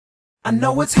I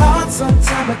know it's hard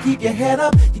sometimes, but keep your head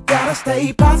up. You gotta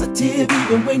stay positive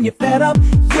even when you're fed up.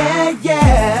 Yeah,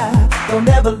 yeah, don't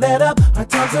ever let up. Our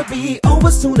times will be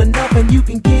over soon enough, and you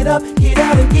can get up, get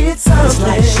out and get something. This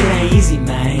life shit ain't easy,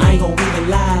 man. I ain't gon' even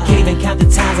lie. Can't even count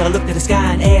the times I looked at the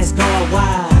sky and asked God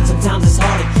why. Sometimes it's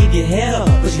hard to keep your head up,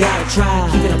 but you gotta try.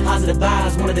 Keeping a positive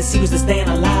vibes, one of the secrets to staying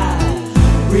alive.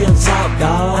 Real talk,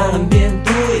 dawg, I done been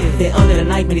through it. Been under the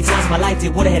knife many times in my life.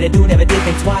 Did what I had to do, never did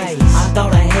think twice. I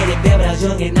thought I had it bad, but I was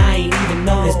young and I ain't even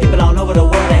know. There's people all over the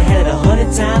world that had it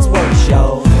 100 times worse,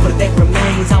 yo. But the fact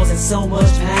remains, I was in so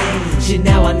much pain. Shit,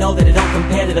 now I know that it don't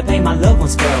compare to the pain my loved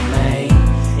ones felt, man.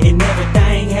 And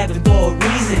everything happened for a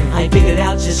reason. I ain't figured it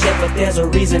out just yet, but there's a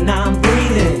reason I'm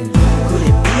breathing. Could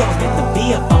it be I was meant to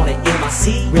be up on the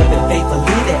MIC? Reppin'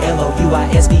 faithfully, the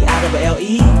LOUISBILLE.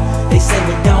 They say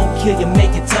we don't kill you,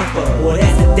 make it tougher. Well,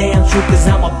 that's the damn truth, cause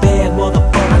I'm a bad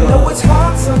motherfucker. I know it's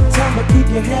hard sometimes, but keep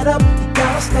your head up. You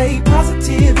gotta stay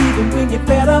positive even when you're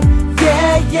fed up.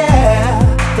 Yeah,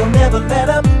 yeah, don't ever let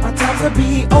up. Our times will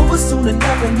be over soon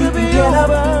enough, and you can get up.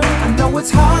 I know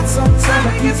it's hard sometimes,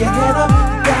 but keep your head up.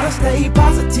 You gotta stay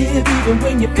positive even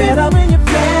when you're fed up.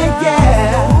 Yeah,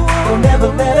 yeah, don't ever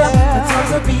let up. Our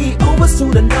times will be over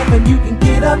soon enough, and you can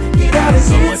get up, get out and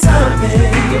get something.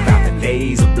 Think about the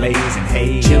days of blazing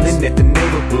haze, chilling at the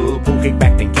neighborhood pool kick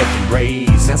back and catching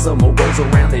rays. Now some more rolls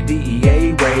around the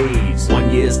DEA raids.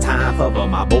 1 year's time for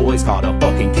my boys caught a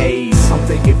fucking case. I'm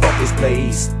thinking fuck this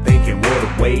place, thinking what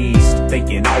a waste.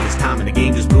 Thinking all this time and the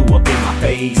game just blew up in my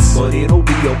face. But it'll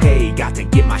be okay, got to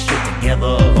get my shit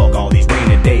together. Fuck all these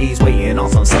rainy days, waiting on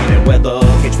some sun and weather.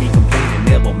 Catch me complaining,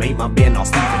 never made my bed all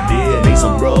steep and dead. Made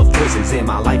some rough choices in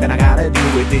my life and I gotta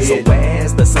deal with it. So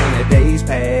as the sunny days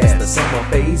pass, the summer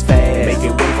fades fast,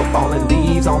 making way for falling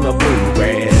leaves on the blue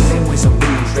grass. And when some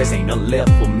blue stress ain't nothing left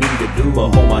for me to do, but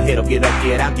hold my head up, get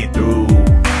out, get through.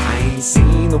 I ain't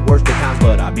seen the worst of times,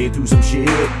 but I've been through some shit.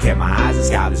 Kept my eyes in the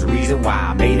sky, there's a reason why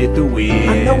I made it through it.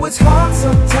 I know it's hard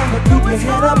sometimes, but keep your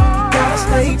head up. You gotta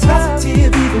stay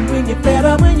positive even when you're fed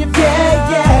up.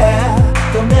 Yeah,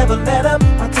 yeah, don't ever let up.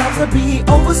 Our times will be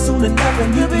over soon enough,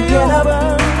 and you can get up.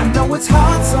 I know it's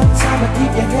hard sometimes, but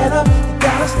keep your head up. You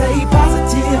gotta stay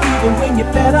positive even when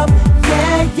you're fed up.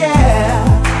 Yeah,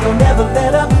 yeah, don't ever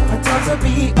let up. Our times will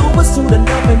be over soon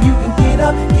enough, and you can get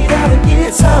up, get out and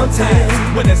get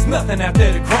something. When there's nothing out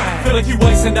there to grind, feel like you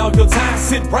wasting all your time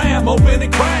sitting around open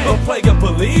and crying. A player,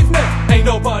 believe me, ain't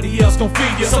nobody else gon'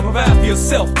 feed you. So provide for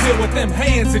yourself, deal with them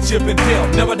hands that you've been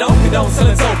dealt. Never don't condone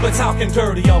selling dope, but talking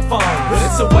dirty on phone. But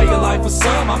it's a way of life for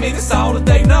some, I mean it's all that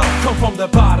they know. Come from the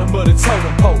bottom of the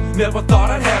totem pole, never thought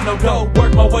I'd have no dough.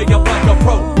 Work my way up like a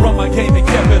pro, run my game and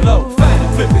kept it low. Find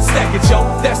it, flip it, stack it, yo,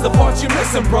 that's the part you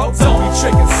missing, bro. Don't be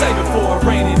tricking, save it for a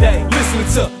rainy day. Listening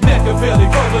to Machiavelli,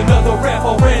 roll another rap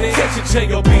already. Catch a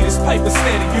J.O.B. this paper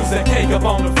steady, use that cake up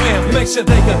on the family. Make sure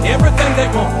they got everything they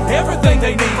want, everything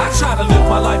they need. I try to live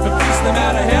my life in peace, no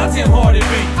matter how damn hard it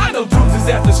be. I know dudes is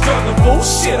after struggling,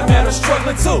 bullshit, I'm after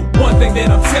struggling too. One thing that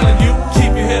I'm telling you,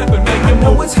 keep your head up and make it move.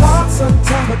 I know it's hard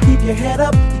sometimes, but keep your head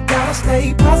up. You gotta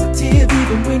stay positive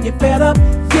even when you're fed up.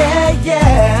 Yeah,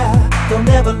 yeah, don't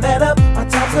ever let up. Our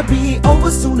times will be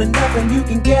over soon enough, and you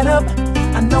can get up.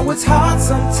 I know it's hard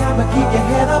sometimes, but keep your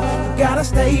head up. You gotta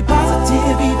stay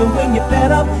positive even when you're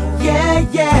fed up. Yeah,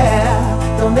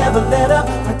 yeah, don't ever let up.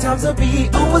 Our times will be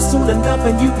over soon enough,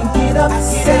 and you can get up,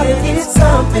 get out and get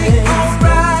something.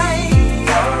 Alright.